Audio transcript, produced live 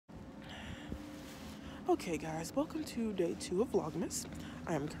Okay guys, welcome to day 2 of Vlogmas.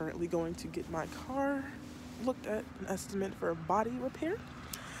 I am currently going to get my car looked at, an estimate for body repair.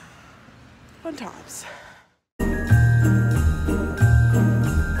 Fun times.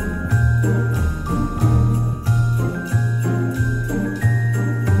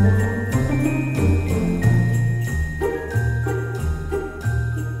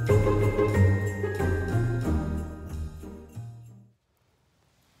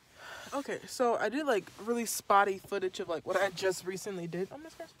 Okay, so I did like really spotty footage of like what I just recently did. Oh my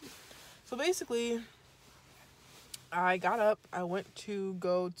gosh. So basically, I got up, I went to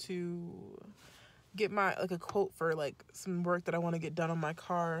go to get my like a quote for like some work that I want to get done on my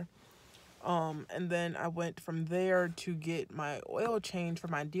car. And then I went from there to get my oil change for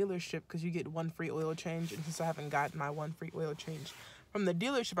my dealership, because you get one free oil change, and since I haven't gotten my one free oil change from the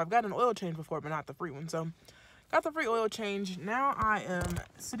dealership, I've gotten an oil change before but not the free one. So got the free oil change. Now I am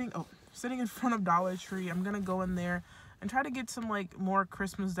sitting in front of Dollar Tree. I'm gonna go in there and try to get some like more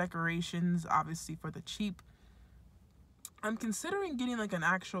Christmas decorations, obviously for the cheap. I'm considering getting like an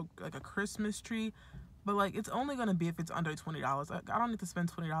actual like a Christmas tree, but like it's only gonna be if it's under $20. Like, I don't need to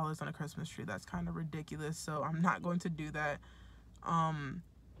spend $20 on a Christmas tree. That's kind of ridiculous, so I'm not going to do that.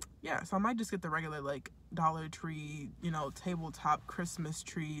 Yeah, so I might just get the regular like Dollar Tree, you know, tabletop Christmas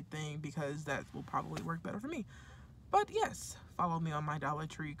tree thing, because that will probably work better for me. But yes, follow me on my Dollar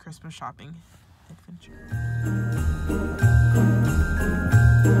Tree Christmas shopping adventure.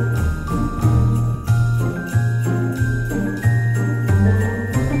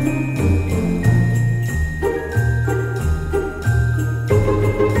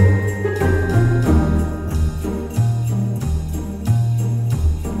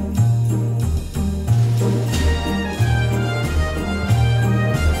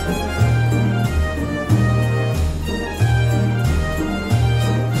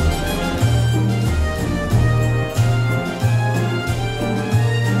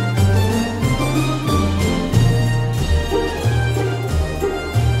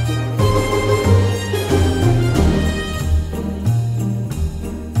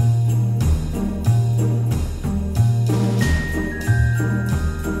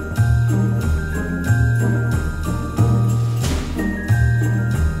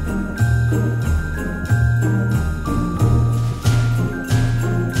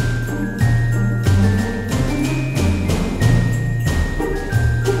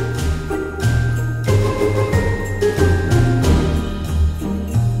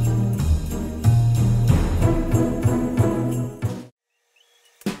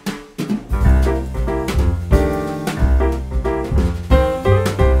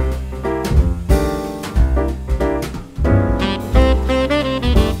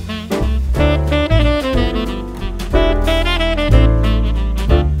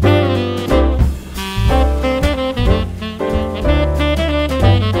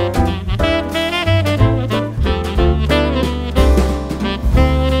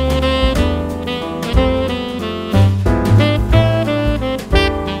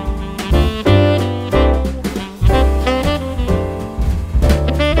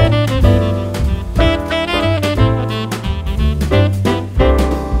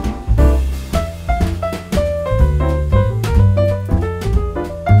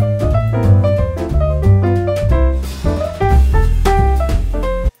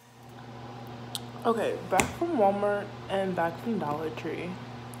 Okay, back from Walmart and back from Dollar Tree.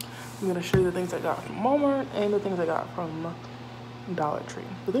 I'm going to show you the things I got from Walmart and the things I got from Dollar Tree.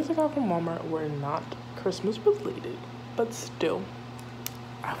 The things I got from Walmart were not Christmas related, but still,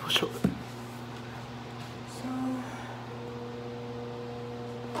 I will show them.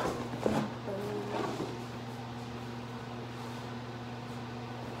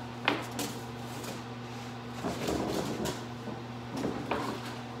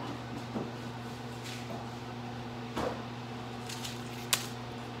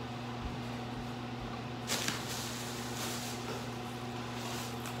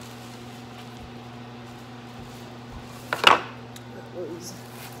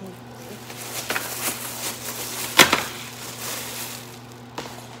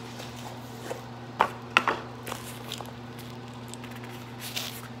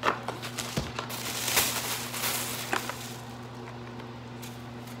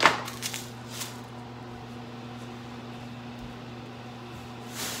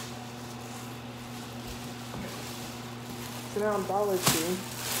 So now I'm Dollar Tree.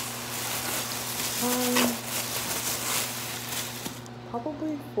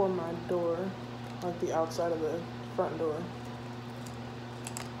 Probably for my door, like the outside of the front door.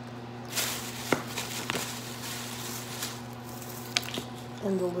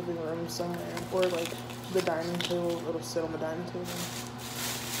 in the living room somewhere, or like the dining table. It'll sit on the dining table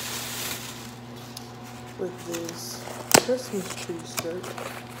with this Christmas tree skirt,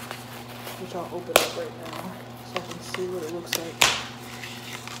 which I'll open up right now so I can see what it looks like.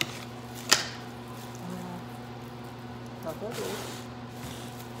 Not that big.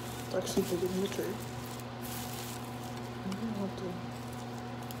 It's actually bigger than the tree. I'm gonna have to.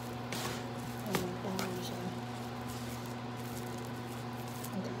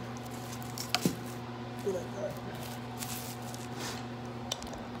 Okay. Be like that.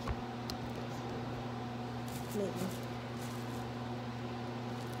 Maybe.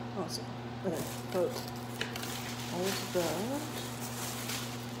 Awesome. Okay, put all of that.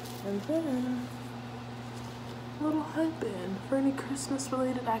 And then a little headband for any Christmas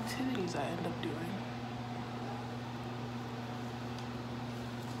related activities I end up doing.